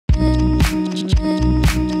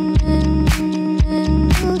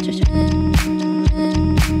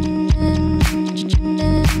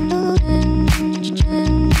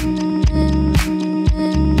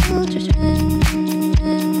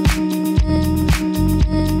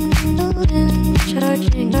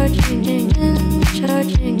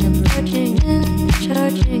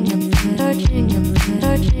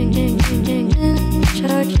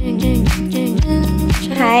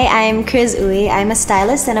I'm Kryz. I'm a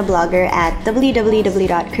stylist and a blogger at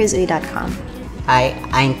www.kryzuy.com. Hi,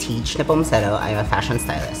 I'm Teej Nepomuceno. I'm a fashion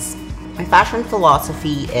stylist. My fashion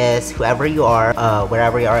philosophy is whoever you are,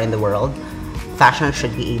 wherever you are in the world, fashion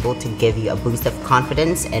should be able to give you a boost of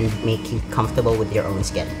confidence and make you comfortable with your own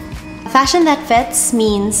skin. Fashion that fits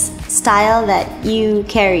means style that you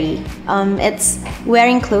carry. It's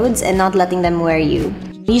wearing clothes and not letting them wear you.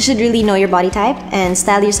 You should really know your body type and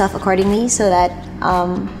style yourself accordingly so that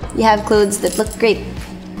you have clothes that look great.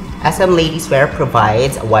 SM Ladies Wear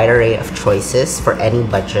provides a wide array of choices for any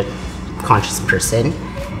budget-conscious person.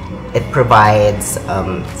 It provides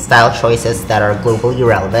style choices that are globally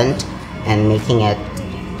relevant and making it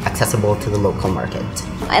accessible to the local market.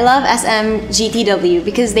 I love SM GTW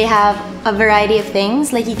because they have a variety of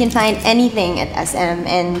things. Like, you can find anything at SM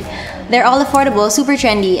and they're all affordable, super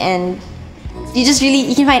trendy, and you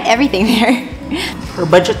can find everything there. For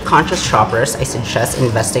budget-conscious shoppers, I suggest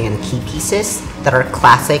investing in key pieces that are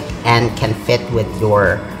classic and can fit with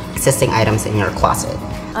your existing items in your closet.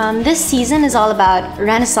 This season is all about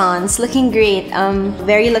Renaissance, looking great,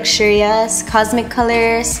 very luxurious, cosmic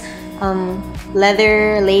colors,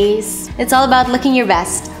 leather, lace. It's all about looking your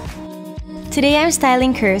best. Today I'm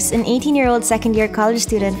styling Kryz, an 18-year-old second-year college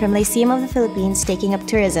student from Lyceum of the Philippines taking up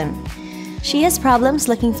tourism. She has problems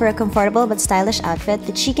looking for a comfortable but stylish outfit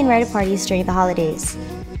that she can wear to parties during the holidays.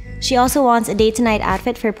 She also wants a day-to-night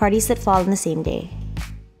outfit for parties that fall on the same day.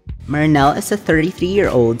 Marinelle is a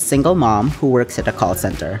 33-year-old single mom who works at a call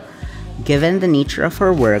center. Given the nature of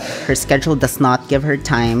her work, her schedule does not give her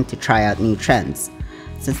time to try out new trends.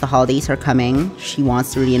 Since the holidays are coming, she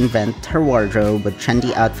wants to reinvent her wardrobe with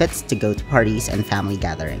trendy outfits to go to parties and family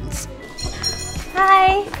gatherings.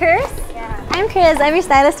 Hi, Kryz? Yeah. I'm Kryz. I'm your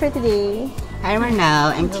stylist for today. Hi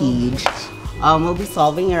Marinelle, I'm Teej. We'll be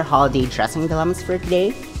solving your holiday dressing dilemmas for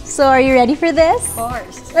today. So are you ready for this? Of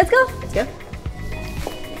course. Let's go. Let's go.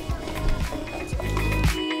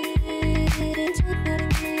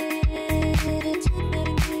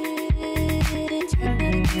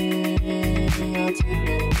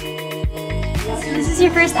 So this is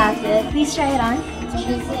your first outfit. Please try it on.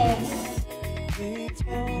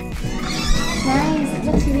 Nice. It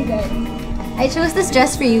looks really good. I chose this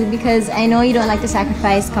dress for you because I know you don't like to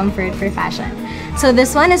sacrifice comfort for fashion. So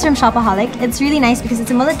this one is from Shopaholic. It's really nice because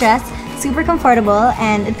it's a mullet dress, super comfortable,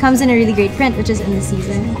 and it comes in a really great print, which is in the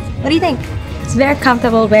season. What do you think? It's very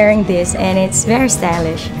comfortable wearing this and it's very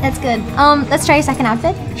stylish. That's good. Let's try your second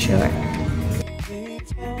outfit. Sure.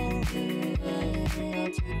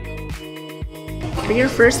 For your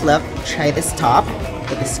first look, try this top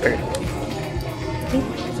with a skirt.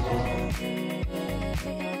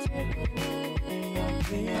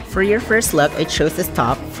 For your first look, I chose this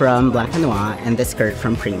top from Blanc & Noir and this skirt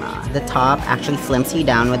from Prima. The top actually slims you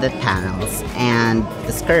down with the panels, and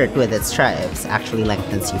the skirt with its stripes actually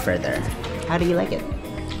lengthens you further. How do you like it?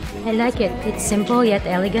 I like it. It's simple yet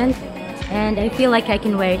elegant and I feel like I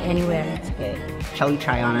can wear it anywhere. Okay, shall we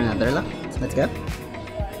try on another look? Let's go.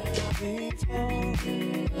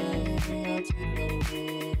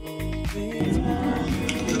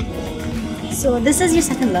 So this is your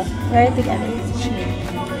second look. Wear it together.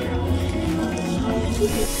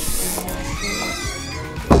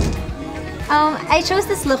 I chose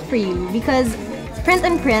this look for you because print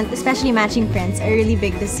and print, especially matching prints, are really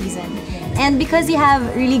big this season. And because you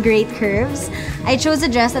have really great curves, I chose a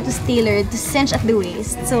dress that was tailored to cinch at the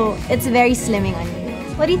waist, so it's very slimming on you.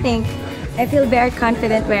 What do you think? I feel very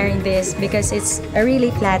confident wearing this because it's a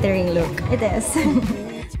really flattering look. It is.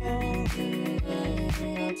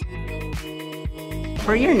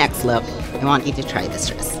 For your next look, I want you to try this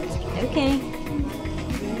dress. Okay.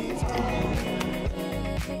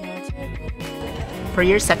 For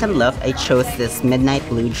your second look, I chose this midnight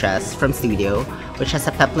blue dress from Studio, which has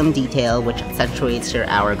a peplum detail which accentuates your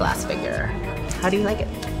hourglass figure. How do you like it?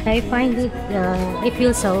 I find it, I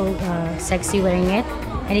feel so sexy wearing it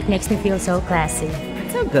and it makes me feel so classy.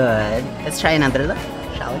 It's so good. Let's try another look,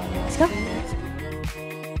 shall we? Let's go.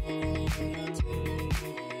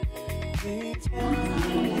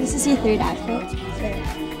 This is your third outfit.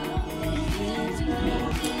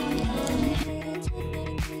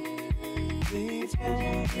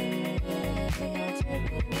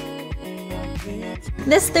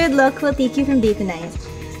 This third look will take you from day to night.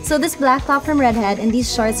 So this black top from Redhead and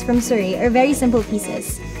these shorts from Surrey are very simple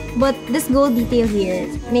pieces, but this gold detail here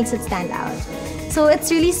makes it stand out. So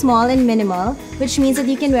it's really small and minimal, which means that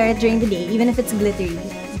you can wear it during the day even if it's glittery.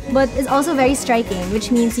 But it's also very striking,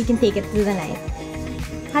 which means you can take it through the night.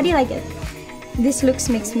 How do you like it? This looks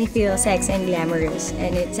makes me feel sexy and glamorous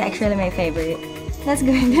and it's actually my favorite. That's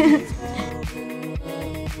good.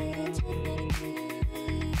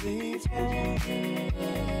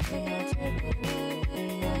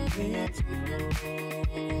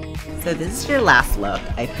 So this is your last look.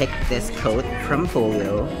 I picked this coat from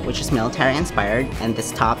Folio, which is military inspired, and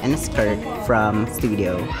this top and skirt from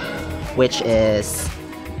Studio, which is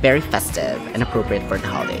very festive and appropriate for the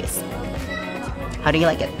holidays. How do you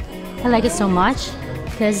like it? I like it so much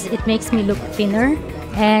because it makes me look thinner,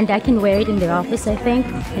 and I can wear it in the office, I think,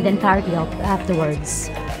 and then party up afterwards.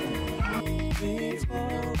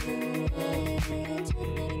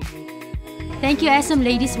 Thank you, SM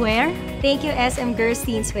Ladies Wear, Thank you, SM Girls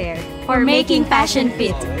Teens Wear, for making fashion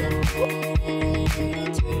fit.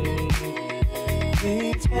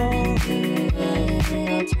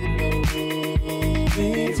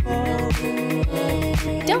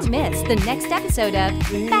 Don't miss the next episode of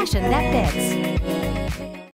Fashion That Fits.